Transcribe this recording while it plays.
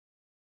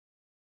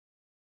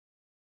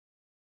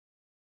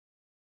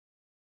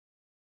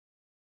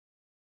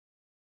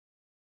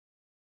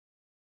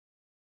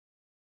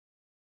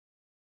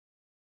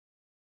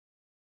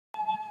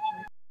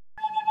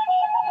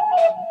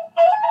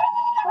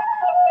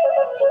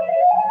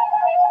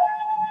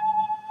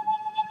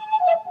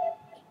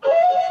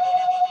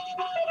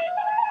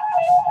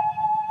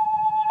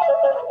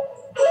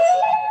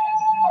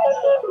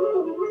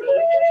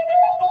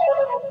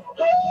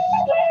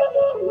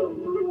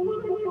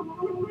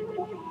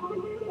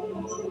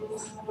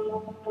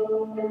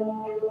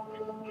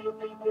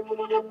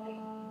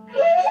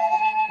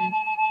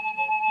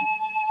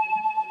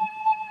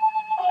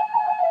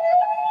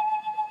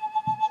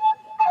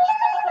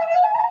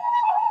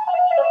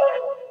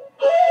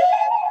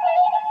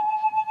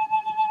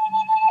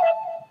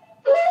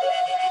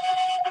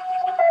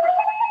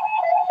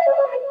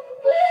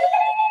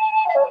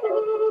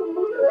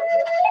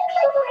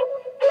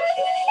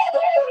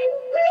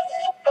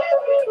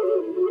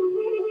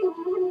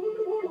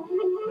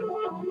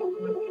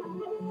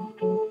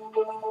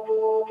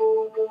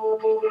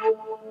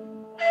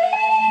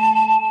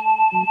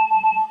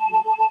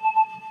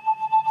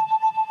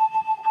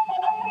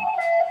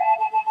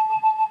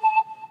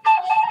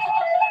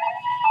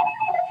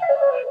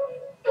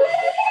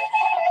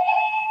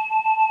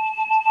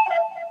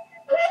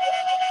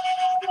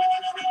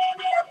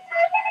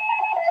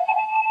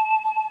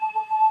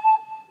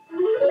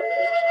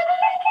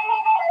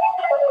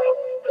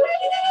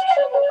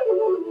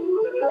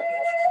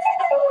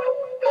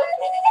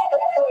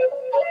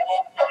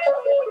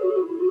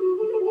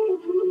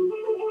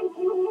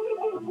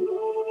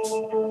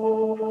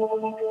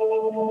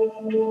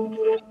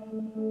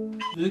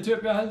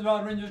የኢትዮጵያ ሕዝብ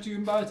አርበኞች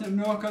ግንባር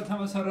ነው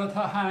ከተመሰረተ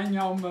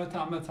 20ኛው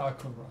ዓመት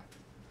አክብሯል።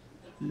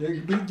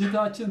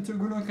 የድርጅታችን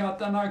ትግሉን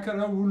ካጠናከረ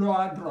ውሎ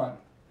አድሯል።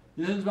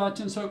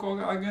 የሕዝባችን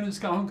ሰቆቃ ግን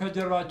እስካሁን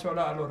ከጀርባቸው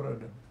ላይ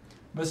አልወረደም።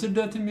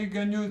 በስደት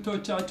የሚገኙ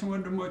እህቶቻችን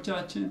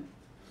ወንድሞቻችን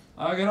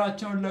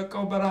አገራቸውን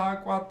ለቀው በረሃ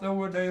አቋርጠው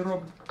ወደ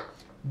ዩሮፕ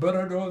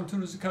በረዶ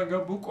እንትን ውስጥ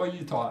ከገቡ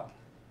ቆይተዋል።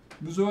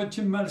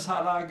 ብዙዎችም መልስ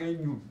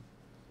አላገኙም።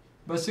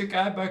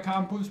 በስቃይ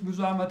በካምፑስ ብዙ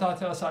ዓመታት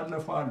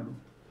ያሳልፋሉ።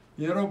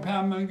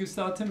 የአውሮፓውያን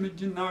መንግስታትም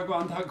እጅና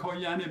ጓንታ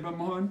ከወያኔ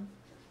በመሆን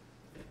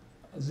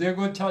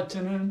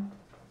ዜጎቻችንን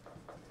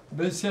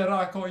በሴራ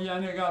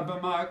ከወያኔ ጋር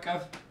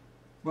በማዕቀፍ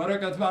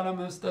ወረቀት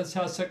ባለመስጠት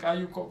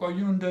ሲያሰቃዩ ቆዩ።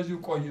 እንደዚሁ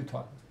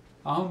ቆይቷል።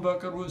 አሁን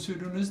በቅርቡ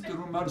ስዊድን ውስጥ ጥሩ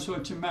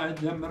መልሶችን ማየት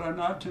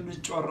ጀምረናል። ትንሽ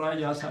ጮራ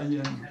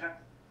እያሳየን ነው።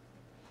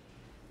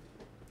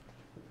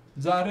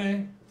 ዛሬ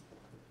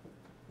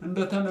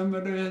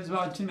እንደተለመደው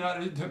የህዝባችን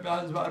የኢትዮጵያ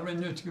ሕዝብ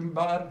አርበኞች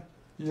ግንባር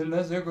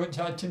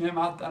ለዜጎቻችን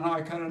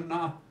የማጠናከርና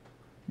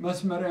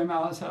መስመር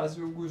የማስያዝ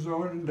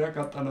ጉዞውን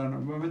እንደቀጠለ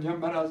ነው።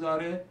 በመጀመሪያ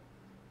ዛሬ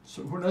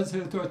ሁለት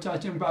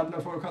እህቶቻችን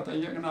ባለፈው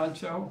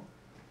ከጠየቅናቸው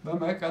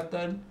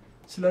በመቀጠል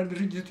ስለ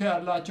ድርጅቱ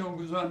ያላቸውን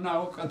ጉዞና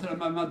እውቀት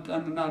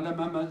ለመመጠንና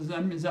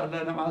ለመመዘን ሚዛን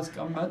ላይ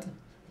ለማስቀመጥ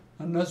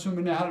እነሱ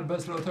ምን ያህል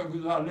በስለው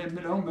ተጉዟል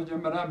የሚለውን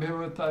መጀመሪያ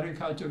በህይወት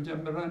ታሪካቸው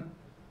ጀምረን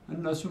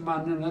እነሱ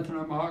ማንነት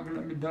ለማወቅ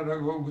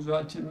ለሚደረገው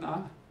ጉዟችንና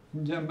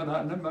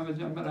እንጀምራለን።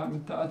 በመጀመሪያ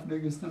የምታዩት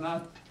ንግስት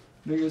ናት።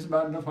 ንግስት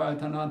ባለፈው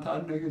አይተናታል።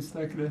 ንግስት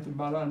ተክሌ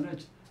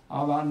ትባላለች።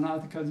 አባል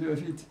ናት። ከዚህ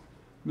በፊት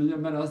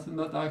መጀመሪያ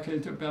ስትመጣ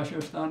ከኢትዮጵያ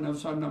ሸፍታ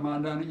ነፍሷን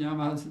ለማዳን እኛ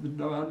መሀል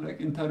ስትደባለቅ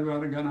ኢንተርቪው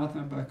አድርገናት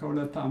ነበር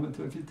ከ2 ዓመት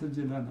በፊት ትዝ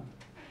ይለናል።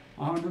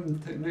 አሁንም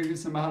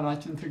ንግስት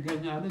መሀላችን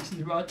ትገኛለች።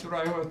 ባጭሩ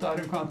ህይወት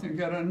ታሪኳን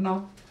ትንገረንና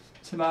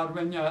ስለ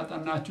አርበኛ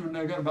ያጠናችውን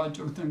ነገር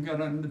ባጭሩ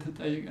ትንገረን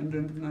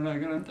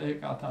እንድትነግረን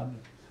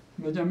ጠይቃታለን።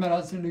 መጀመሪያ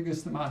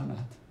ንግስት ማን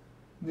ናት?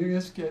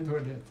 ንግስት ከየት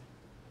ወዴት?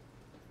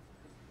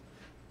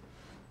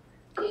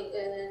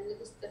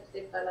 ንግስት ተክሌ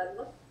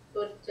እባላለሁ።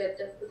 ተወልጄ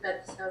ያደግኩት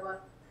አዲስ አበባ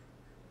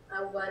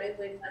አዋሬ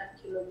ወይም 4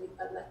 ኪሎ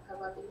የሚባል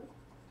አካባቢ ነው።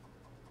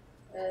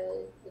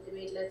 እድሜ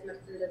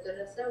ለትምህርት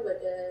እንደደረሰ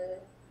ወደ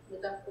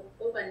ንጋት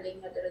ኮከብ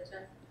አንደኛ ደረጃ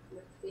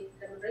ትምህርት ቤት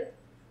ተምሬ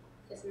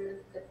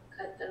ከ8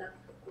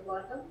 ካጠናቀቅኩ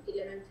በኋላ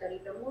ኤሌመንተሪ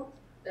ደግሞ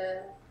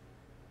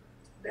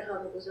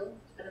በብርሃኑ ጉዞ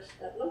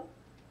ጨርሻለሁ።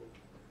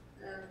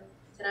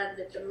 ስራ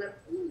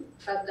እንደጀመርኩ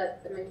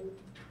ካጋጠመኝ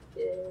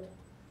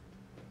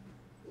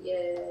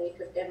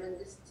የኢትዮጵያ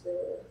መንግስት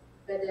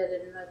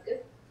በደልና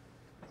ግፍ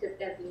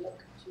ኢትዮጵያ ሊለቅ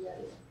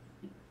ይችላል።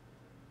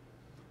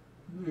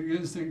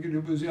 ንግስት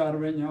እንግዲህ ብዙ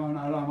አርበኛውን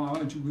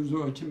ዓላማዎች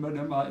ጉዞዎችን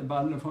በደንብ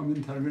ባለፈው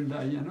ኢንተርቪው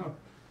እንዳየነው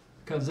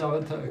ከዛ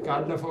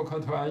ካለፈው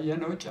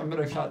ከተወያየነው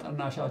ጨምረሽ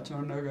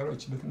ያጠናሻቸውን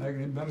ነገሮች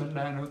ብትነግሪኝ። በምን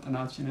ላይ ነው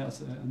ጥናትሽን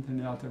እንትን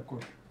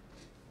ያተኮርሽ?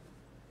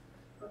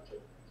 ኦኬ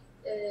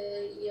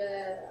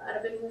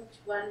የአርበኞች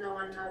ዋና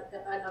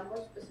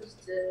ዓላማዎች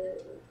በሶስት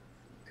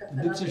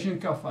ከፈላሉ። ድምፅሽን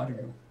ከፍ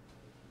አድርጊው።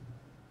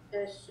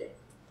 እሺ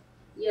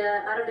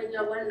የአርበኛ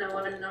ዋና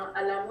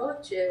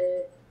ዓላማዎች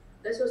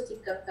በሶስት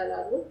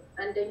ይከፈላሉ።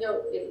 አንደኛው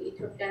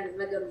ኢትዮጵያን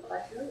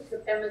መገንባት ነው።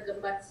 ኢትዮጵያ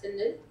መገንባት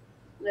ስንል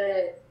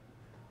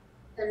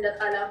ሰንደቅ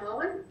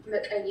ዓላማዋን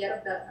መቀየር፣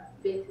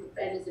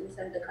 በኢትዮጵያኒዝም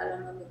ሰንደቅ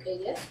ዓላማ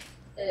መቀየር፣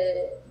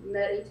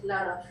 መሬት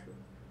ላራሹ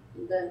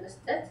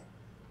በመስጠት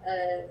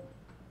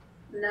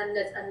እና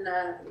ነፃና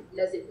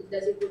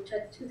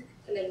ለዜጎቻችን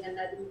ትክክለኛና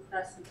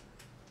ዲሞክራሲ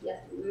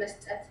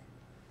መስጠት፣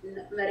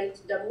 መሬት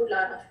ደግሞ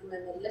ላራሹ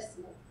መመለስ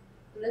ነው።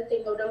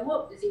 ሁለተኛው ደግሞ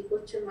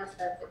ዜጎችን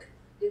ማስታጠቅ።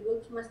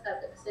 ዜጎችን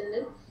ማስታጠቅ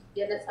ስንል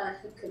የነፃ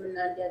ሕክምና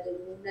እንዲያገኙ፣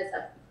 ነፃ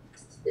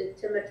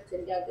ትምህርት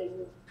እንዲያገኙ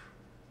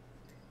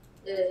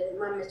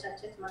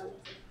ማመቻቸት ማለት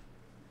ነው።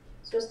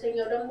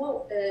 ሶስተኛው ደግሞ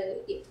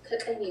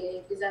ከቀኝ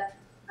ግዛት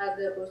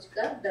ሀገሮች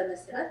ጋር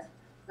በመስራት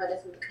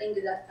ማለት ነው። ቀኝ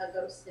ግዛት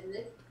ሀገሮች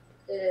ስንል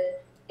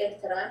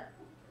ኤርትራ፣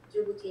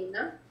 ጅቡቲና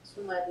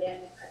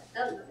ሶማሊያን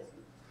ያካትታል ማለት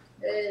ነው።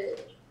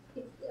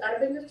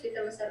 አርበኞች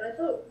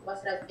የተመሰረተው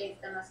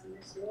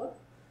በ1998 ሲሆን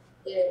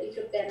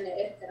ኢትዮጵያና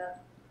ኤርትራ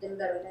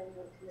ድንበር ላይ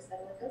ነው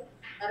የተመሰረተው።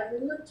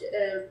 አርበኞች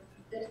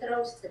ኤርትራ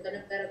ውስጥ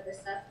በነበረበት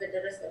ሰዓት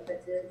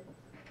በደረሰበት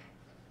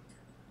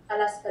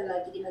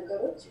አላስፈላጊ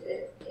ነገሮች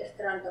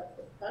ኤርትራን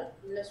ገብቷል።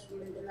 እነሱ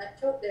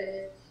ምንድናቸው?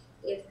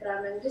 የኤርትራ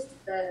መንግስት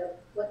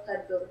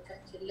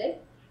በወታደሮቻችን ላይ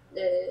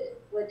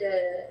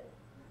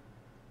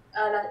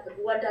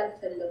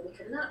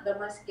ወዳልፈለጉትና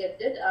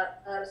በማስገደድ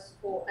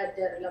አርሶ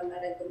አደር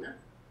ለማድረግና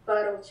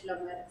ባሮች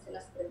ለማድረግ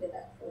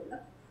ስላስገደዳቸውና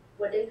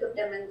ወደ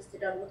ኢትዮጵያ መንግስት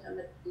ደግሞ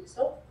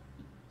ተመልሰው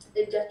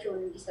እጃቸውን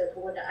እንዲሰጡ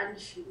ወደ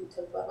 1000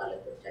 የሚጠጉ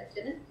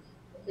አባላቶቻችንን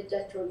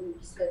እጃቸውን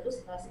እንዲሰጡ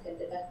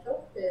ስላስገደዳቸው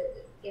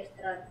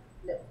ኤርትራን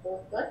ለቆ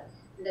ወጥቷል።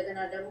 እንደገና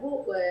ደግሞ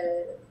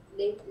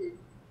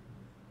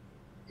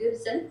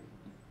ግብፅን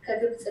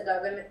ከግብፅ ጋር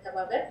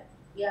በመተባበር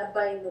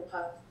የአባይን ውሃ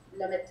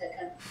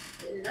ለመጠቀም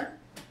እና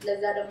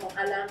ለዛ ደግሞ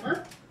ዓላማ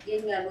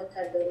የኛን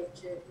ወታደሮች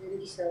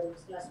እንዲሰሩ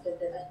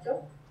ስላስገደዳቸው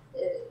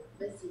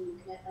በዚህ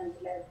ምክንያት አንድ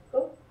ላይ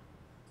አድርገው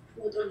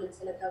ውጡልን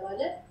ስለተባለ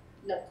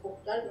ለቆ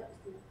ወጥቷል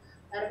ማለት ነው።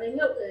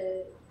 አርበኛው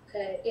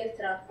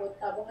ከኤርትራ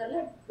ከወጣ በኋላ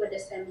ወደ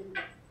ሰሜን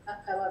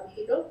አካባቢ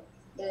ሄዶ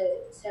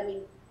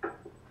ሰሜን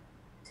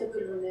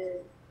ትግሉን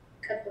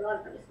ቀጥሏል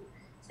ማለት ነው።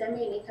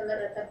 ሰሜን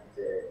የተመረጠበት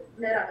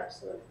ምዕራብ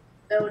ሲሆን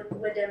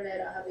ወደ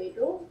ምዕራብ ሄዶ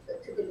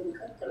ትግሉን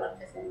ቀጥሏል።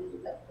 ከሰሜን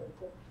ለቆ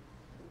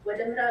ወደ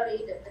ምዕራብ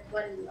የሄደበት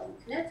ዋነኛው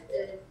ምክንያት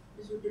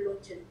ብዙ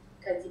ድሎችን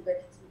ከዚህ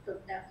በፊት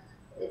ኢትዮጵያ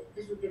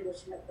ብዙ ድሎች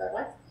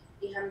ነበሯት።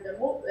 ይህም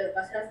ደግሞ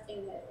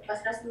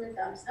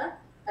በ1850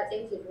 አፄ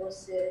ቴዎድሮስ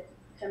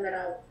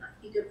ከምዕራብ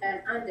ኢትዮጵያን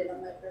አንድ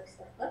ለማድረግ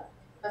ሰርቷል።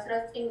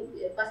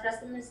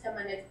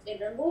 በ1889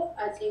 ደግሞ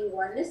አፄ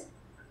ዮሐንስ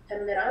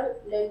ከምዕራብ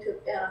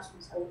ለኢትዮጵያ ራሱን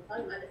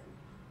ሰውቷል ማለት ነው።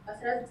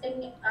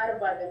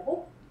 በ1940 ደግሞ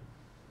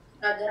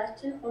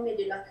ሀገራችን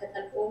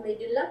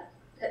ኦሜድላ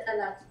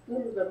ከጠላት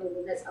ሙሉ በሙሉ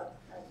ነፃ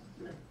ወጥታለች።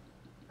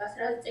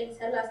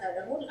 በ1930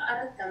 ደግሞ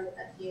ለ4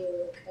 ዓመታት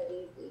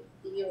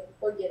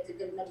የቆየ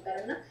ትግል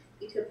ነበርና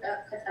ኢትዮጵያ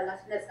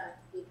ከጠላት ነፃ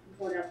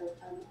የሆነ ቦታ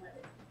ነው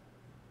ማለት ነው።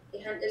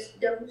 ይህን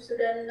ደቡብ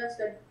ሱዳንና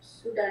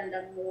ሱዳን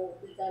ደግሞ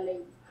እዛ ላይ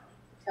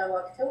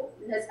ተዋግተው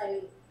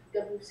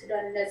ደቡብ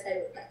ሱዳን ነፃ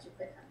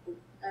የወጣችበት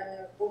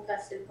ቦታ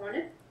ስለሆነ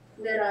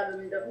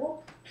ምዕራብም ደግሞ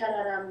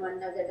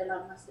ተራራማና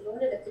ገደላማ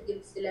ስለሆነ ለትግል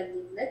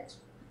ስለሚመች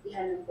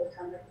ይህንን ቦታ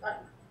መርጧል።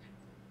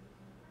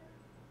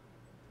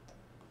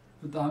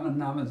 በጣም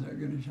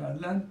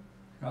እናመሰግንሻለን።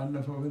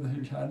 ካለፈው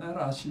በተሻለ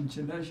ራስሽን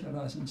ችለሽ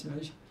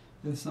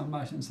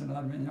የተሰማሽን ስለ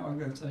አርበኛው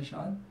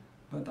ገልጸሻል።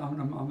 በጣም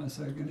ነው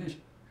የማመሰግንሽ።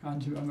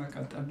 ከአንቺ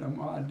በመቀጠል ደግሞ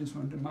አዲስ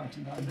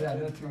ወንድማችን አለ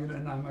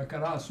ትግልና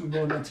መከራ እሱም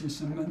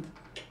በ2008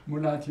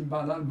 ሙላት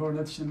ይባላል።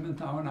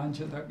 በ2008 አሁን አንቺ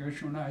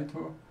የጠቀሽውን አይቶ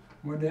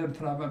ወደ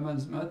ኤርትራ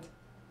በመዝመት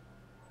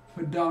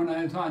ፍዳውን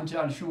አይቶ አንቺ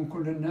ያልሽውን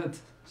እኩልነት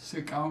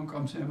ስቃውን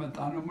ቀምሶ የመጣ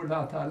ነው።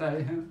 ሙላት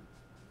አላይህም?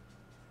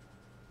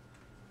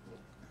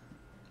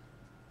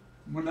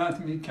 ሙላት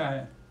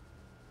ሚካኤል።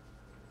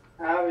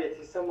 አቤት፣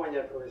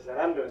 ይሰማኛል ፕሮፌሰር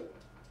አለኝ።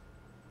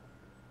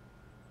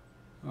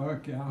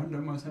 ኦኬ፣ አሁን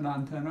ደግሞ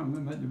ስላንተ ነው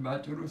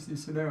ባጭሩ እስቲ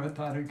ስለ ህይወት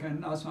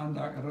ታሪክህና እሷ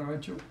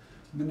እንዳቀረበችው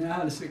ምን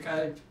ያህል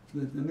ስቃይ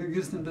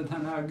ንግስት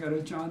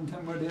እንደተናገረችው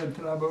አንተም ወደ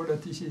ኤርትራ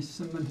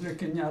በ2008 ልክ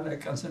እኛ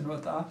ለቀን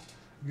ስንወጣ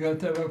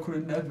ገብተህ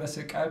በኩልነት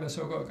በስቃይ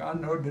በሰቆቃ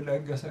ነውድ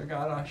ለገሰ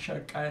ጋር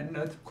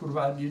አሸቃይነት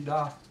ኩርባዲዳ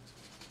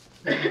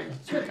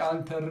ስቃል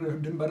ተርፍ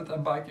ድንበር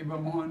ጠባቂ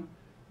በመሆን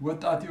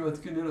ወጣት ህይወት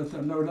ግን ለ2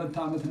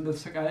 ዓመት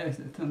እንደተሰቃየ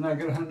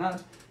ተናግረህናል።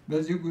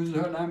 በዚህ ጉዞ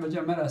ላይ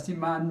መጀመሪያ እስቲ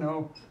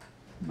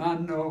ማን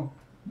ነው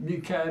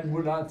ሚካኤል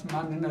ሙላት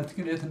ማንነት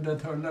ግን የት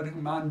እንደተወለድክ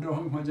ማን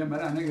እንደሆንክ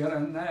መጀመሪያ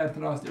ንገረንና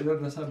ኤርትራ ውስጥ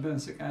የደረሰብህን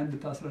ስቃይ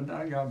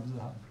እንድታስረዳን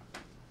ጋብዝሃለሁ።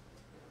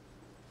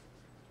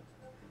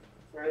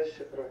 እሺ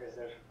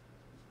ፕሮፌሰር፣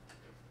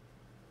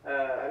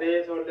 እኔ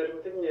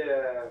የተወለድኩትኝ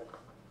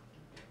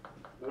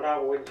ምዕራብ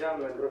ጎጃም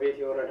መንዶ ቤት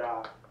የወረዳ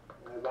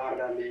ባህር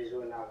ዳር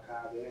ዞን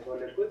አካባቢ ነው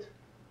የተወለድኩት።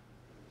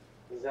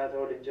 እዛ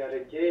ተወልጄ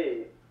አድጌ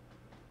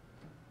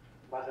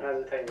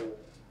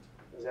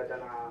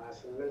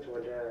በ1998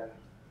 ወደ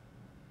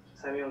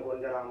ሰሜን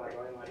ጎንደር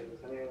አመራሁ ማለት ነው።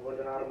 ሰሜን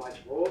ጎንደር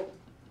አርማጭሆ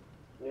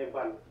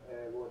የሚባል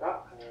ቦታ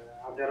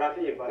አብደራፊ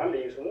ይባላል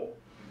ልዩ ስሙ።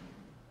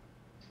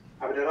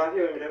 አብደራፊ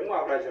ወይም ደግሞ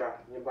አብራጅራ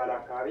የሚባል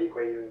አካባቢ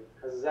ቆየሁ።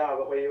 ከዛ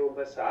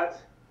በቆየሁበት ሰዓት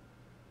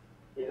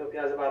የኢትዮጵያ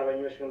ሕዝብ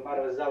አርበኞች ግንባር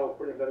በዛ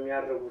በኩል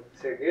በሚያደርጉት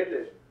ትግል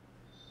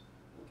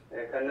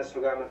ከእነሱ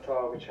ጋር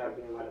መተዋወቅ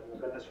ቻልኩኝ ማለት ነው።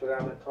 ከእነሱ ጋር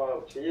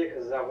መተዋወቅ ችዬ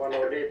ከዛ በኋላ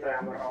ወደ ኤርትራ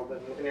ያመራሁበት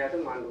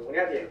ምክንያትም አንዱ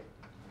ምክንያት ይሄ ነው።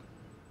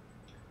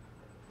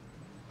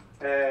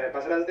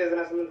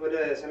 በ1998 ወደ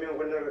ሰሜን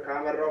ጎንደር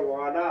ካመራሁ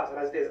በኋላ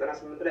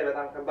 1998 ላይ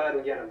በጣም ከባድ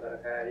ውጊያ ነበረ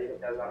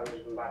ከኢትዮጵያ ሕዝብ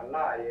አርበኞች ግንባርና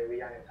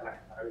የወያኔ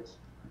መከላከያ ሰራዊት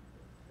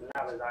እና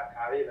በዛ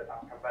አካባቢ በጣም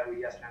ከባድ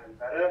ውጊያ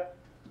ስለነበረ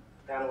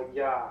ያን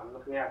ውጊያ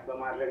ምክንያት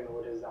በማድረግ ነው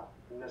ወደዛ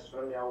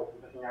እነሱንም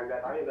ያወቁበት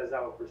አጋጣሚ በዛ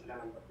በኩል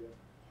ስለነበርኩኝ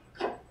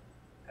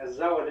ከዛ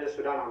ወደ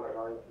ሱዳን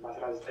አመራሁ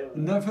በ19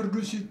 እነ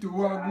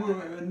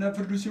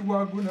ፍርዱ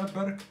ሲዋጉ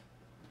ነበር።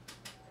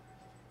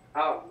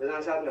 አዎ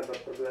በዛን ሰዓት ነበር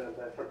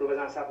ፍርዱ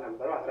በዛን ሰዓት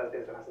ነበር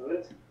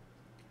 1998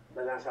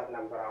 በዛን ሰዓት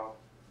ነበር። አዎ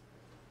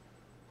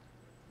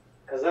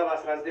ከዛ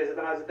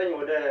በ1999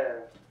 ወደ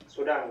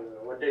ሱዳን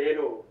ወደ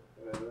ሌሎ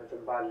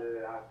ምትባል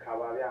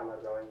አካባቢ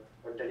አመራሁኝ።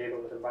 ወደ ሌሎ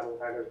ምትባል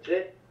ቦታ ገብቼ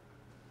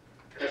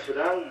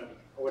ከሱዳን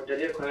ወደ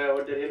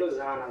ሌሎ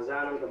ዛና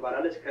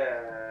ምትባላለች።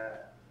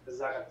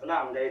 ከዛ ቀጥላ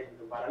አምዳይት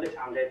ምትባላለች።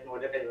 አምዳይት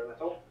ወደ ቀኝ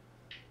በመተው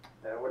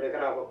ወደ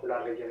ግራ በኩል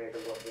አድርጌ ነው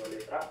የገባሁት ወደ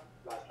ኤርትራ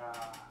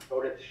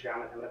በ2000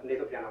 ዓመተ ምህረት እንደ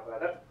ኢትዮጵያ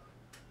አቆጣጠር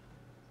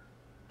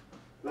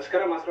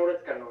መስከረም 12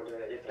 ቀን ነው ወደ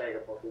ኤርትራ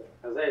የገባሁት።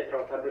 ከዛ የኤርትራ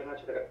ወታደሮች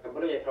ናቸው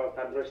ተቀብለው የኤርትራ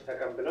ወታደሮች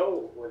ተቀብለው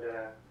ወደ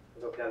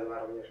ኢትዮጵያ ሕዝብ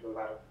አርበኞች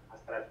ግንባር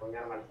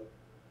አስተላልፈውኛል ማለት ነው።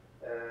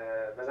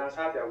 በዛን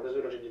ሰዓት ያው ብዙ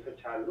ድርጅቶች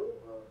አሉ።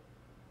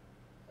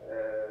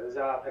 እዛ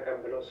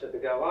ተቀብለው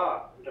ስትገባ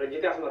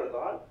ድርጅት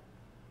ያስመርጠዋል።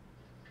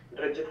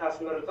 ድርጅት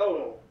አስመርጠው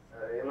ነው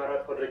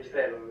የመረጥከው ድርጅት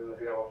ላይ ነው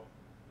የምትገባው።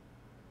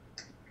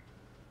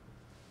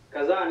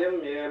 ከዛ እኔም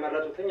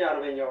የመረጡትኝ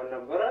አርበኛውን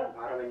ነበረ።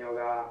 አርበኛው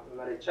ጋር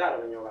መርጫ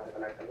አርበኛው ጋር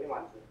ተቀላቀልኩኝ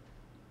ማለት ነው።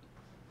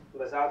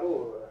 በሰዓቱ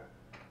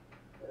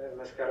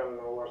መስከረም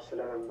ወር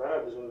ስለነበረ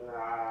ብዙም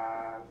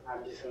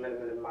አዲስ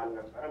ምንም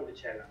አልነበረም።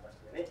 ብቻዬን ነበር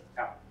እኔ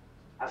ያው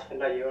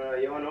አስፈላጊ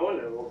የሆነውን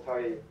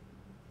ወቅታዊ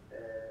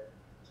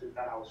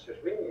ስልጠና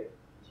ወሰድኩኝ።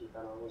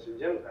 ስልጠና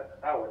ወስጄም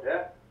ቀጥታ ወደ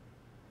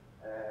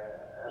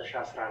እርሻ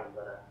ስራ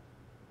ነበረ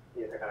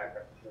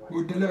የተቀላቀልኩት።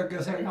 ውድ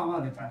ለገሰ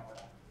ማለት ነው።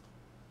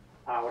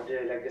 ወደ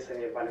ለገሰ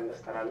የሚባል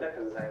ኢንቨስተር አለ።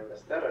 ከዛ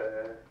ኢንቨስተር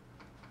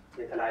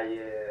የተለያየ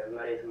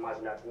መሬት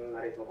ማዝላትም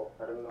መሬት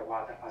መቆፈርም ውሃ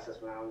ተፋሰስ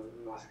ምናምን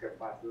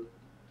ማስገባትም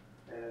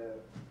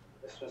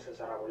እሱን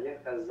ስንሰራ ቆየን።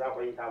 ከዛ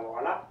ቆይታ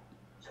በኋላ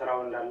ስራው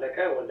እንዳለቀ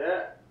ወደ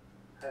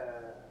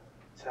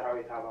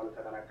ሰራዊት አባሉ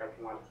ተቀላቀልኩ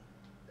ማለት ነው።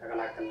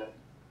 ተቀላቀልን።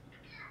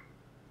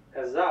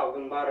 ከዛ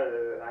ግንባር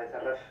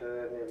አይተረፍ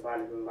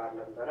የሚባል ግንባር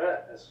ነበረ።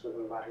 እሱ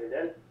ግንባር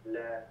ሄደን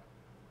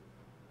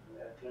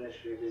ለትንሽ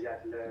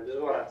ጊዜያት ለብዙ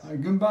ወራት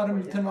ግንባር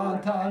የምትለው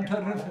አንተ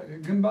አልተረፍ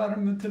ግንባር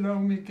የምትለው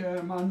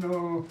ማነው?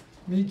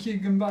 ሚኪ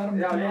ግንባር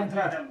የኤርትራ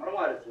ድንበር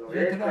ማለት ነው።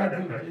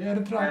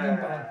 የኤርትራ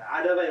ግንባር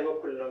አደባይ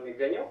በኩል ነው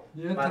የሚገኘው።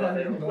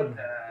 አደባይ በኩል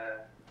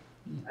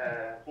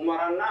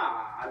ሁመራና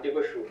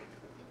አዲጎሹ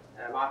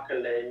ማዕከል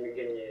ላይ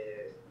የሚገኝ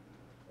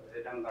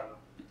ድንበር ነው።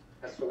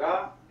 ከሱ ጋር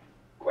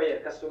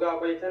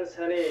ቆይተን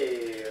ሰኔ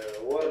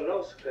ወር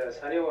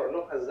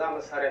ነው። ከዛ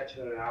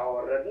መሳሪያችን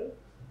አወረድን።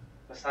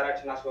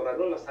 መሳሪያችን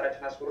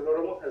አስወርደው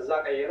ደግሞ ከዛ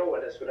ቀይረው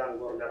ወደ ሱዳን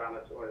ቦርደር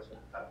አመጡ። ወደ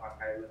ሱዳን ጠረፍ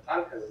አካባቢ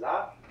መጣን። ከዛ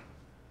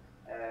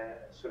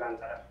ሱዳን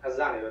ጠረፍ ከዛ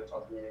ነው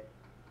የወጣሁት።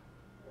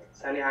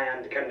 ሰኔ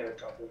 21 ቀን ነው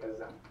የወጣሁት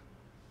ከዛ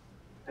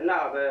እና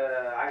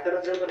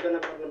በአይተረፍ ድንበር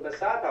በነበርንበት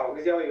ሰዓት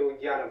ጊዜያዊ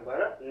ውጊያ ነበረ።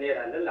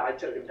 እንሄዳለን፣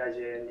 ለአጭር ግዳጅ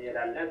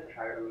እንሄዳለን፣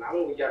 ተሻገር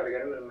ምናምን ውጊያ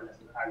አድርገን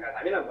የምንመለስበት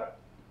አጋጣሚ ነበር።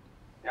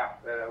 ያው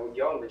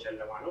ውጊያውን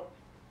በጨለማ ነው።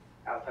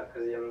 ያው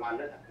ተከዜም አለ።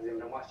 ተከዜም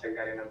ደግሞ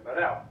አስቸጋሪ ነበረ።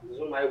 ያው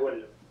ብዙም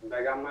አይጎልም፣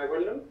 በጋም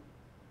አይጎልም።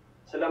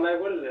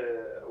 ስለማይጎል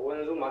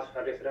ወንዙም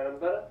አስፈሪ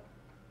ስለነበረ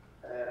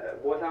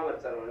ቦታ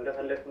መርጠን ነው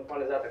እንደፈለግን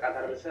እንኳን እዛ ጥቃት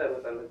አድርሰህ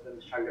ሮጠን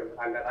የምትሻገርበት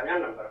አጋጣሚ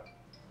አልነበረም።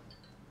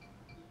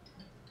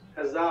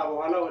 ከዛ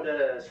በኋላ ወደ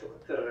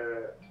ሱክትር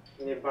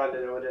የሚባል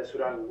ወደ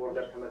ሱዳን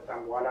ቦርደር ከመጣን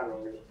በኋላ ነው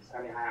እንግዲህ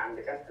ሰኔ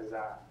 21 ቀን ከዛ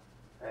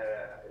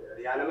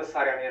ያለ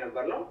መሳሪያ ነው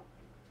የነበርነው።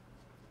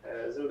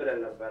 ዝም ብለን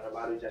ነበር፣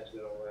 ባዶ እጃችን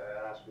ነው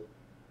ራሱ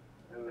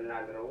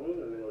የምናድረውም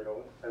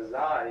የምንውለውም። ከዛ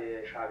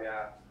የሻዕቢያ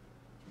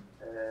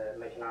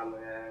መኪና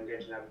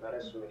መንገድ ነበረ።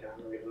 እሱ መኪና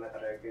መንገድ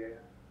መጥረግ፣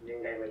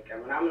 ድንጋይ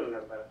መልቀም ምናምን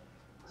ነበረ።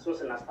 እሱን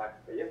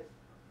ስናስተካክል ቆየን።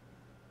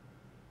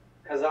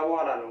 ከዛ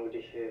በኋላ ነው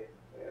እንግዲህ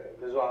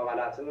ብዙ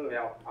አባላትም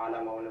ያው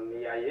ዓላማውንም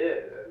እያየ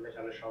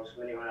መጨረሻውስ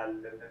ምን ይሆናል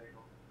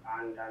በሚለው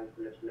አንድ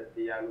ሁለት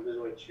እያሉ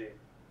ብዙዎች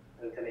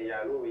እንትን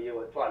እያሉ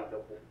እየወጡ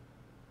አለቁ።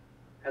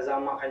 ከዛ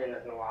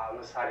አማካኝነት ነው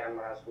መሳሪያም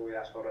ራሱ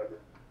ያስወረዱ።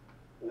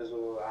 ብዙ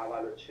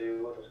አባሎች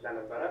ይወጡ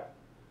ስለነበረ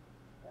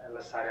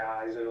መሳሪያ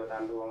ይዘው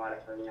ይወጣሉ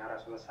በማለት ነው እኛ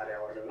ራሱ መሳሪያ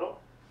ያወረድን ነው።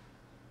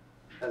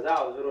 ከዛ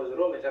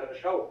ዞሮ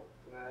መጨረሻው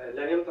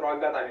ለእኔም ጥሩ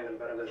አጋጣሚ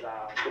ነበረ። በዛ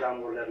ሱዳን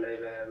ቦርደር ላይ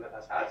በመጣ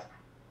ሰዓት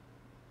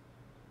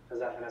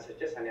ከዛ ተነስቼ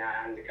ሰኔ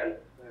 21 ቀን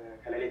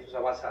ከሌሊቱ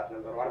 7 ሰዓት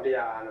ነበር ዋርዲያ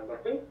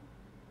ነበርኩኝ።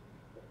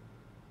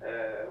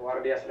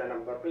 ዋርዲያ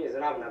ስለነበርኩኝ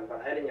ዝናብ ነበር፣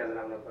 ኃይለኛ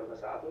ዝናብ ነበር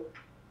በሰዓቱ።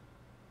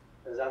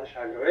 እዛ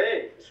ተሻገሬ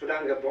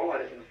ሱዳን ገባሁ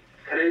ማለት ነው።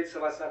 ከሌሊቱ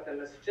 7 ሰዓት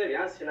ተነስቼ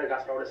ቢያንስ ሲነጋ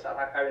 12 ሰዓት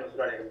አካባቢ ነው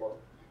ሱዳን የገባሁት።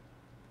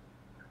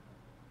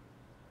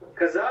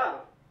 ከዛ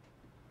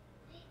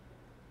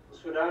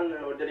ሱዳን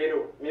ወደ ሌሎ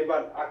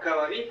የሚባል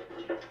አካባቢ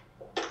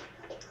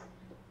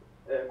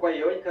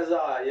ቆየሁኝ። ከዛ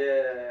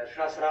የእርሻ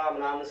ስራ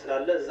ምናምን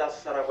ስላለ እዛ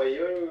ስሰራ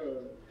ቆየሁኝ።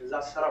 እዛ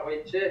ስሰራ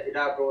ቆይቼ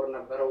ሂዳር ወር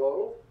ነበረ ወሩ።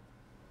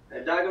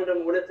 ዳግም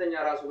ደግሞ ሁለተኛ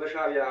ራሱ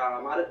በሻዕቢያ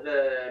ማለት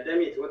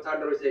በደሚት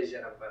ወታደሮች ተይዤ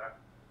ነበረ።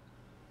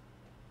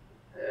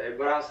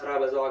 በረሃ ስራ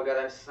በዛው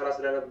አጋጣሚ ስሰራ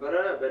ስለነበረ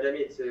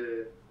በደሚት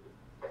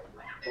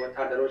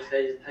ወታደሮች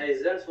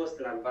ተይዘን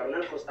 3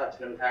 ነበርነን።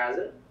 3ታችንም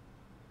ተያዝን።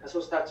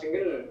 ከ3ታችን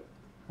ግን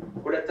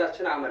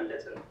 2ታችን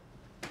አመለጥን።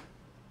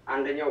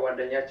 አንደኛው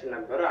ጓደኛችን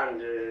ነበረ፣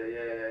 አንድ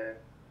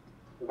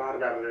የባህር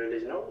ዳር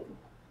ልጅ ነው።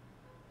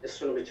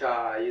 እሱን ብቻ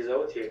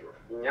ይዘውት ሄዱ።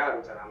 እኛ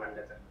ሩጠን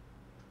አመለጥን።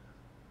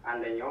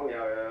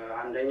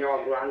 አንደኛው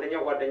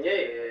ጓደኛዬ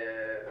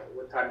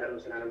ወታደርም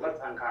ስለነበር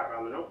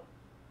ጠንካራም ነው።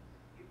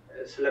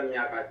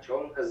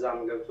 ስለሚያውቃቸውም ከዛም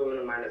ገብቶ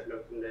ምንም አይነት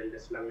ለውጥ እንደሌለ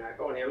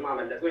ስለሚያውቀው እኔም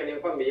አመለጥኩ። እኔ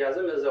እንኳን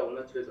ብያዝም እዛው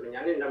እነሱ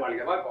ይጥሩኛል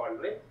እንደማልገባ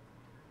አውቀዋለሁ።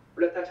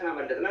 ሁለታችን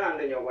አመለጥና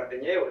አንደኛው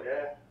ጓደኛዬ ወደ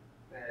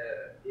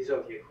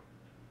ይዘውት ሄዱ።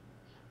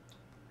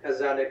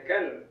 ከዛ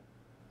ለቀን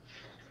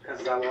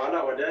ከዛ በኋላ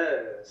ወደ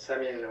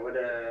ሰሜን ወደ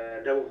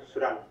ደቡብ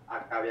ሱዳን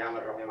አካባቢ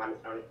አመራሁ ማለት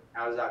ነው።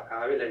 ያው እዛ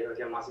አካባቢ ለህይወት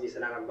የማስጊ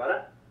ስለነበረ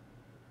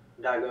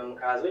ዳግም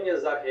ካዙኝ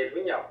እዛ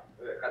ከሄድኩኝ ያው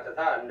ቀጥታ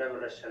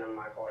እንደምረሸንም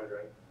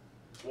አውቀዋለሁ።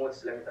 ሞት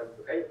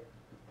ስለሚጠብቀኝ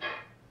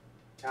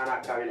ያን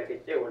አካባቢ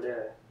ለቅቄ ወደ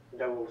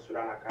ደቡብ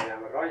ሱዳን አካባቢ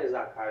አመራሁ። እዛ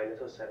አካባቢ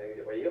ለተወሰነ ጊዜ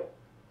ቆየሁ።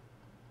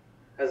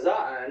 ከዛ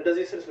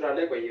እንደዚህ ስል ሱዳን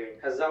ላይ ቆየሁኝ።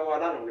 ከዛ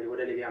በኋላ ነው እንግዲህ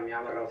ወደ ሊቢያ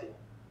ያመራሁት።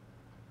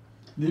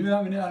 ሊቢያ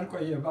ምን ያህል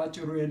ቆየ?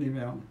 ባጭሩ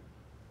የሊቢያው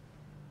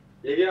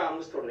ሊቢያ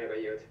 5 ወር ነው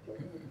የቆየሁት።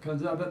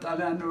 ከዛ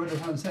በጣሊያን ነው ወደ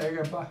ፈረንሳይ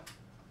የገባህ?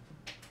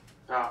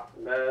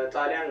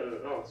 በጣሊያን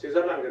ነው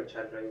ስዊዘርላንድ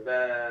ገብቻለሁ።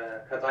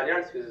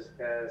 ከጣሊያን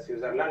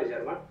ስዊዘርላንድ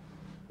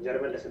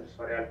ጀርመን ለ6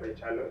 ወር ያህል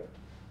ቆይቻለሁ።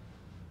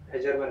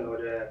 ከጀርመን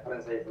ወደ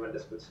ፈረንሳይ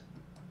የተመለስኩት።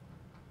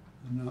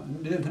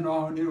 እንዴት ነው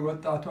አሁን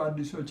ወጣቱ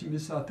አዲሶች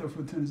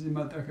የሚሳተፉትን እዚህ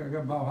መጥተህ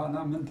ከገባ በኋላ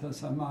ምን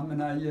ተሰማ?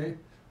 ምን አየህ?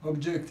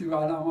 ኦብጀክቲቭ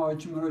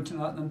ዓላማዎች ምኖችን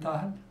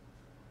አጥንተሃል?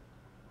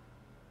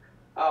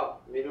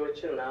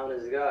 ቪዲዮዎችን አሁን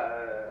እዚህ ጋር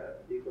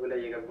ዩቲዩብ ላይ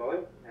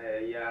እየገባሁኝ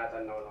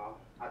እያጠናሁ ነው።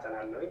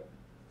 አጠናለሁኝ፣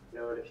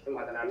 ለወደፊትም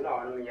አጠናለሁ።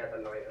 አሁንም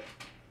እያጠናሁ ነው።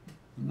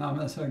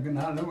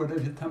 እናመሰግናለን።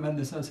 ወደፊት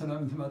ተመልሰህ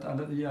ስለምትመጣ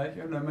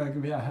ለጥያቄው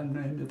ለመግቢያ ያህል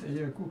ነው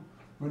እንደጠየቁ።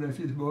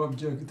 ወደፊት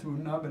በኦብጀክቲቭ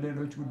እና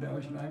በሌሎች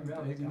ጉዳዮች ላይ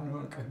ጠይቅን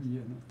ወቀህ ብዬ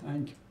ነው።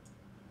 ታንኪ።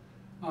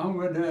 አሁን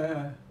ወደ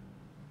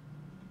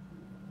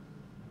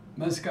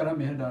መስከረም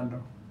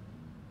እሄዳለሁ።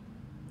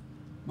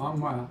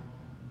 ማሟያ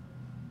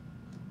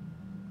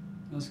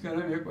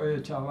መስከረም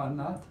የቆየች አባል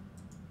ናት።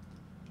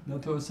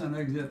 ለተወሰነ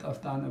ጊዜ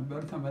ጠፍታ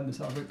ነበር፣ ተመልሳ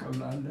ብቅ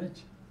ብላለች።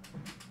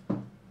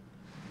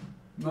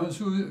 መሱ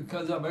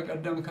ከዛ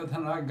በቀደም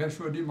ከተናገርሽ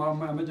ወዲህ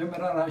ማሟያ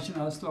መጀመሪያ ራስሽን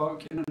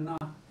አስተዋውቂንና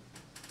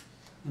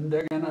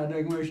እንደገና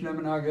ደግሞሽ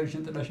ለምን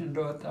ሀገርሽን ጥለሽ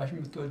እንደወጣሽ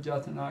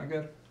የምትወጃትን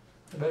ሀገር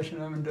ጥለሽ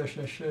ለምን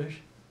እንደሸሸሽ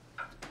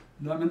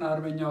ለምን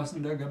አርበኛ ውስጥ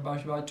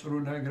እንደገባሽ ባጭሩ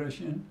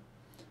ነግረሽን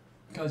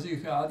ከዚህ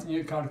ከአጥኚ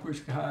ካልኩሽ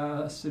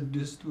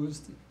ከ26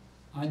 ውስጥ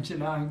አንቺ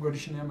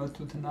ለአንጎልሽን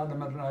የመቱትና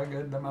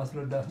ለመናገር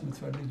ለማስረዳት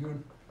የምትፈልጊውን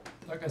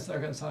ጠቀስ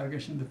ጠቀስ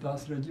አድርገሽ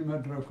እንድታስረጂ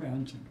መድረኩ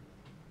ያንቺ ነው።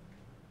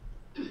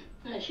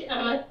 እሺ፣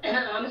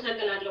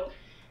 አመሰግናለሁ።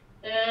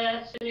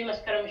 ስሜ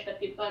መስከረም እሸት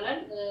ይባላል።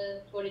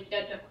 ተወልጄ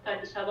ያደግኩት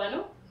አዲስ አበባ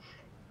ነው።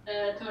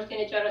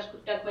 ትምህርቴን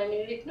የጨረስኩት ዳግማዊ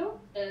ምኒልክ ነው።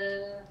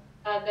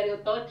 ከሀገር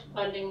የወጣሁት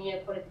ባለኝ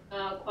የፖለቲካ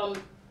አቋም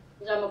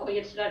እዛ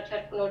መቆየት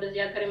ስላልቻልኩ ነው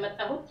ወደዚህ ሀገር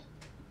የመጣሁት።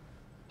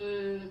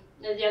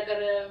 እዚህ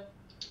ሀገር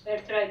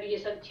ኤርትራዊ ብዬ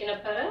ሰጥቼ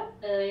ነበረ።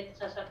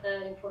 የተሳሳተ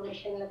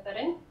ኢንፎርሜሽን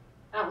ነበረኝ።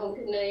 አሁን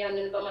ግን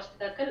ያንን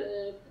በማስተካከል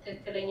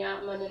ትክክለኛ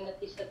ማንነት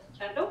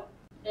ይሰጥቻለሁ።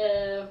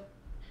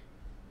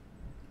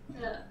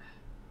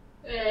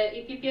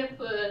 ኢፒፒኤፍ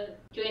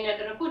ጆይን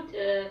ያደረኩት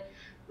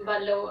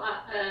ባለው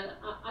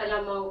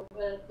ዓላማው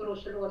ጥሩ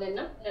ስለሆነና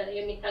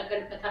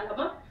የሚታገልበት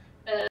ዓላማ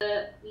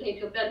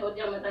ለኢትዮጵያ ለውጥ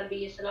ያመጣል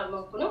ብዬ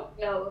ስላመንኩ ነው።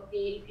 ያው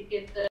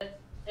ኢፒፒኤፍ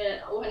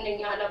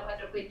ዋነኛ ዓላማ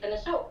አድርጎ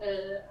የተነሳው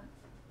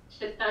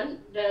ስልጣን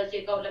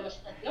ለዜጋው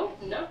ለመስጠት ነው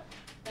እና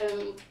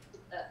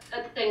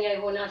ቀጥተኛ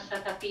የሆነ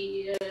አሳታፊ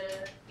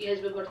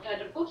የህዝብ ምርጫ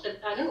አድርጎ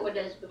ስልጣንን ወደ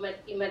ህዝብ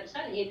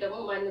ይመልሳል። ይሄ ደግሞ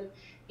ማንም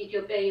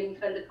ኢትዮጵያ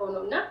የሚፈልገው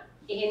ነው እና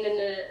ይሄንን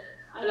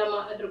ዓላማ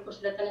አድርጎ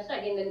ስለተነሳ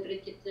ይሄንን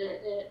ድርጅት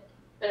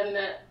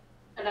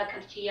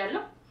በመቀላቀል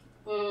ችያለሁ።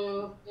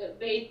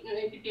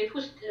 በኢፒፒኤፍ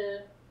ውስጥ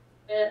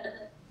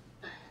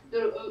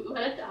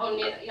ማለት አሁን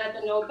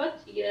ያጠናሁበት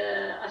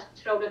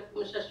የ12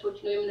 ምሰሶች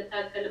ነው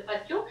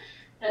የምንታገልባቸው።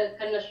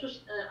 ከነሱ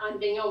ውስጥ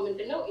አንደኛው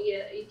ምንድነው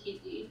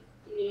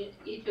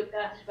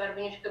የኢትዮጵያ ህዝብ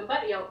አርበኞች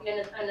ግንባር ያው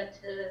የነጻነት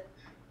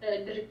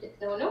ድርጅት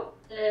ነው።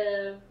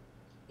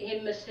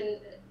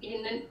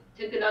 ይህንን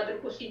ትግል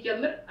አድርጎ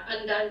ሲጀምር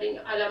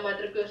አንደኛው ዓላማ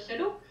አድርጎ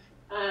የወሰደው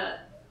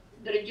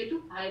ድርጅቱ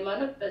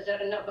ሃይማኖት፣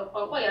 በዘርና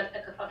በቋንቋ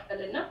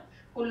ያልተከፋፈለና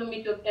ሁሉም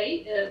ኢትዮጵያዊ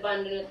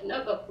በአንድነትና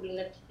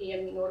በእኩልነት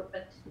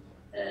የሚኖርበት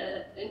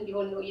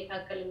እንዲሆን ነው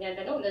እየታገልን ያለ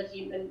ነው።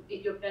 ለዚህም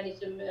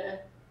ኢትዮጵያኒዝም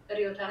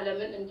ርዕዮተ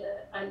ዓለምን እንደ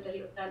አንድ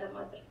ርዕዮተ ዓለም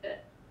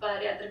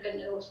ባህሪ አድርገን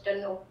ወስደን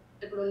ነው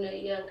ትግሉን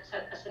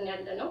እያንቀሳቀስን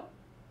ያለ ነው።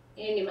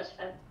 ይህን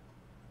ይመስላል።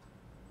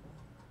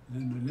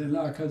 ሌላ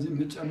ከዚህ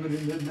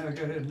የምትጨምሪልን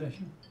ነገር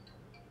የለሽም?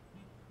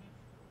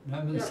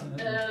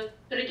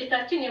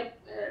 ድርጅታችን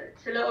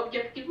ስለ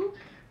ኦብጀክቲቭ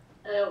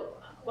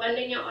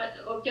ዋነኛው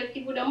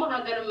ኦብጀክቲቭ ደግሞ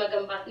ሀገርን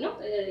መገንባት ነው።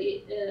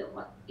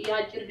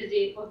 የአጭር ጊዜ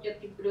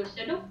ኦብጀክቲቭ ብሎ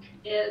የወሰደው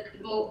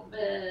ቅድሞ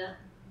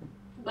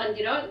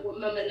ባንዲራውን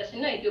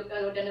መመለስና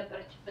ኢትዮጵያን ወደ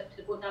ነበረችበት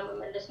ቦታ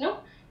መመለስ ነው።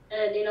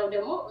 ሌላው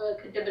ደግሞ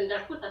ቅድም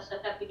እንዳልኩት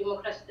አሳታፊ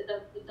ዲሞክራሲ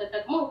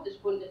ተጠቅሞ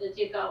ህዝቡን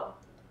ዜጋ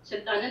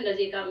ስልጣንን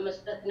ለዜጋ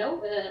መስጠት ነው።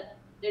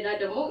 ሌላ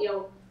ደግሞ ያው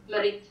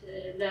መሬት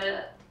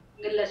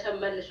ለግለሰብ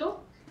መልሶ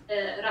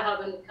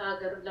ረሃብን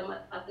ከሀገር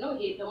ለማጥፋት ነው።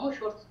 ይሄ ደግሞ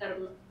ሾርት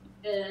ተርም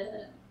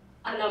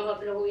ዓላማ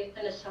ብለው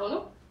የተነሳው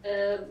ነው።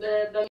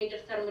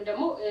 በሚድል ተርም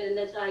ደግሞ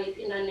ነፃ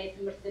የጤናና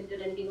የትምህርት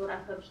እድል እንዲኖር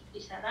ሀገር ውስጥ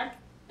ይሰራል።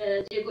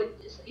 ዜጎች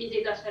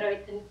የዜጋ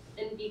ሰራዊትን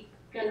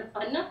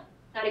እንዲገነባና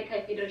ታሪካዊ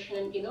ፌዴሬሽን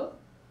እንዲኖር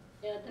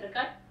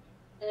ያደርጋል።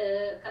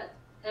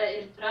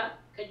 ከኤርትራ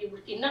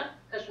ከጅቡቲ እና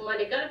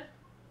ከሶማሌ ጋር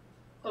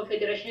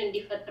ኮንፌዴሬሽን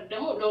እንዲፈጠር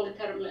ደግሞ ሎንግ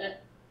ተርም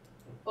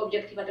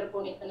ኦብጀክቲቭ አድርጎ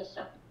ነው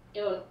የተነሳው።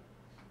 ይኸው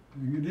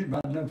እንግዲህ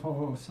ባለፈው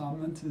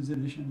ሳምንት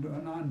ዝልሽ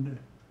እንደሆነ አንድ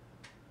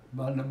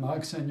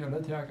ማክሰኞ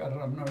ዕለት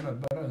ያቀረብነው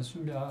ነበረ።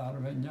 እሱም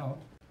የአርበኛው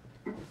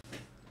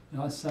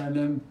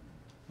የአሳይለም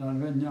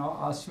የአርበኛው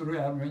 10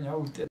 የአርበኛው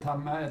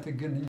ውጤታማ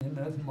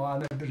የጥገኝነት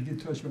መዋለ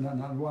ድርጊቶች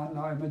ብለናል።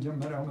 ዋናው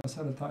የመጀመሪያው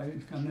መሰረታዊ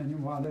ከነኚህ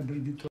መዋለ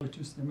ድርጊቶች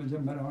ውስጥ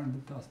የመጀመሪያውን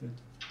እንድታስረጅ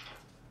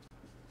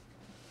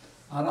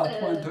 4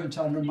 ፖይንቶች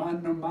አሉ።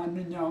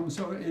 ማንኛውም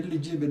ሰው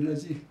ኤሊጂብል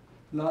ለዚህ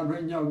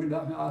ለአርበኛው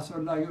ግዳፍ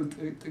አስፈላጊው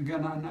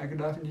ጥገናና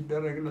ግዳፍ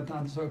እንዲደረግለት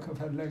አንድ ሰው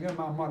ከፈለገ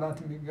ማሟላት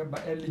የሚገባ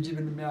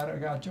ኤሊጂብል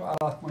የሚያደርጋቸው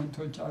 4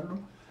 ፖይንቶች አሉ።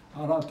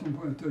 4ቱን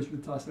ፖይንቶች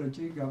ብታስረጂ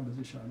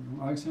ጋብዝሻለሁ።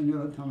 ማክሰኞ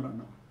ዕለት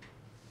ተምረናል።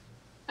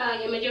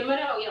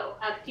 የመጀመሪያው ያው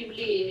አክቲቭሊ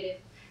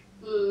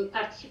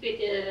ፓርቲሲፔት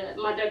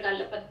ማድረግ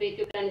አለበት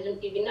በኢትዮጵያኒዝም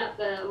ቲቪ እና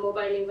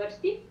በሞባይል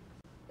ዩኒቨርሲቲ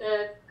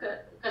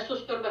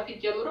ከ3 ወር በፊት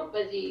ጀምሮ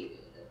በዚህ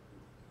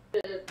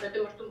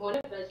በትምህርቱም ሆነ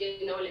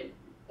በዜናው ላይ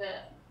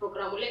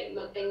በፕሮግራሙ ላይ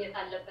መገኘት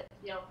አለበት።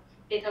 ያው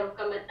ሌተሩ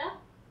ከመጣ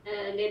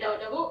ሌላው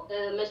ደግሞ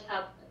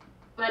መስታብ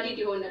ቫሊድ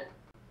የሆነ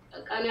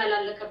ቀኑ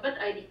ያላለቀበት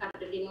አይዲ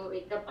ካርድ ሊኖር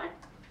ይገባል።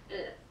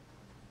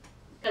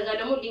 ከዛ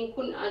ደግሞ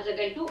ሊንኩን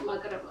አዘጋጅቶ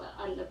ማቅረብ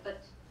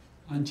አለበት።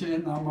 አንቺ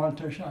እና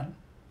አሟልተሻል?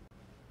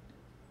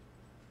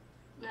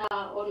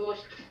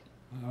 ኦልሞስት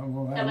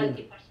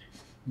 70%።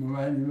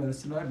 ሞባይል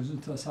ዩኒቨርሲቲ ላይ ብዙ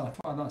ተሳትፎ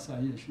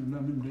አላሳየሽም።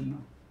 ለምንድን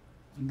ነው?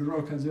 ድሮ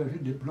ከዚህ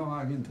በፊት ዲፕሎማ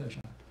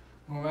አግኝተሻል።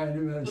 ሞባይል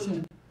ዩኒቨርሲቲ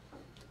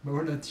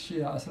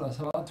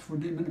በ2017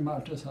 ፉሊ ምንም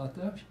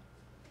አልተሳተፍሽ፣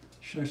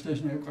 ሸሽተሽ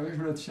ነው የቆየሽ።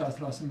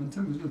 2018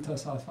 ብዙ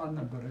ተሳትፎ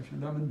አልነበረሽ።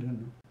 ለምንድን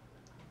ነው?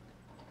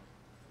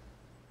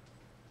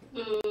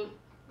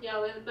 ያው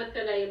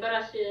በተለይ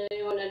በራስ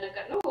የሆነ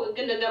ነገር ነው።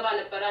 ግን ገባ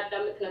ነበር፣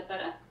 አዳምጥ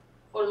ነበረ።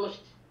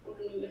 ኦልሞስት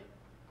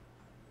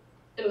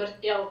ትምህርት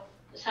ያው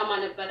ሰማ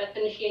ነበረ።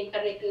 ትንሽ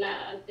የኢንተርኔት እና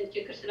እንትን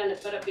ችግር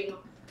ስለነበረብኝ ነው።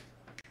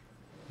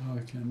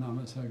 ኦኬ፣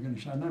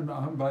 እናመሰግንሻለን።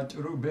 አሁን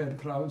ባጭሩ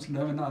በኤርትራ ውስጥ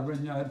ለምን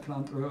አርበኛ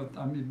ኤርትራን ጥሎ የወጣ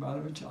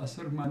የሚባለው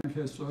 10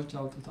 ማኒፌስቶዎች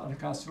አውጥታል።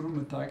 ከ10ሩ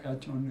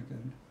የምታውቂያቸውን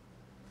ንገሪኝ።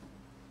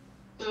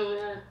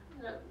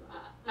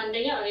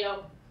 አንደኛ ያው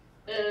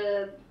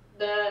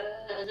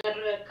በዘር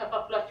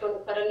ከፋፍሏቸው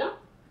ነበርና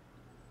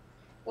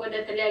ወደ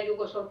ተለያዩ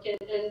ጎሳዎች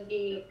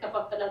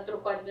እንዲከፋፈል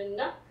አድርጓል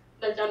እና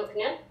በዛ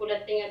ምክንያት፣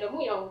 ሁለተኛ ደግሞ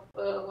ያው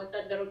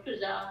ወታደሮቹ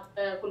እዛ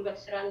በጉልበት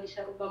ስራ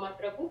እንዲሰሩ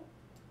በማድረጉ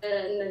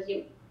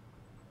እነዚህም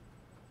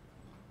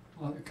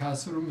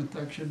ከ10ሩ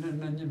የምትጠቅሽልን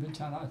እነኚህ ብቻ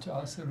ናቸው።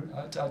 10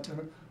 አጫጭር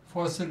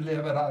ፎስል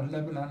ሌበር አለ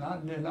ብለናል።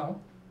 ሌላው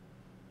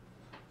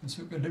እሱ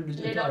ቅድም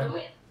ሌላው ደግሞ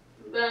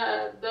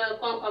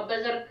በቋንቋ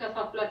በዘር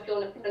ከፋፍሏቸው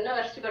ነበርና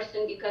እርስ በርስ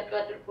እንዲጋጩ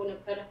አድርጎ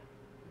ነበረ።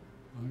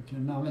 ኦኬ፣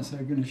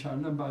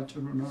 እናመሰግንሻለን።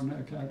 ባጭሩ ነው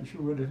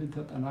ያልሽው። ወደፊት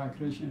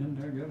ተጠናክረሽ ይህን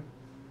ነገር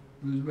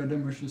ብዙ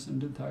በደምሽ ውስጥ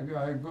እንድታገው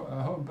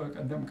አሁን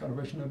በቀደም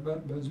ቀርበሽ ነበር።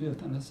 በዙ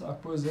የተነሳ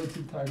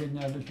ፖዘቲቭ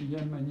ታገኛለሽ ብዬ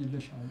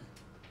እመኝልሻለሁ።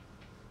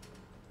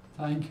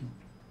 ታንኪዩ።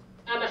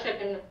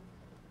 አመሰግናለሁ።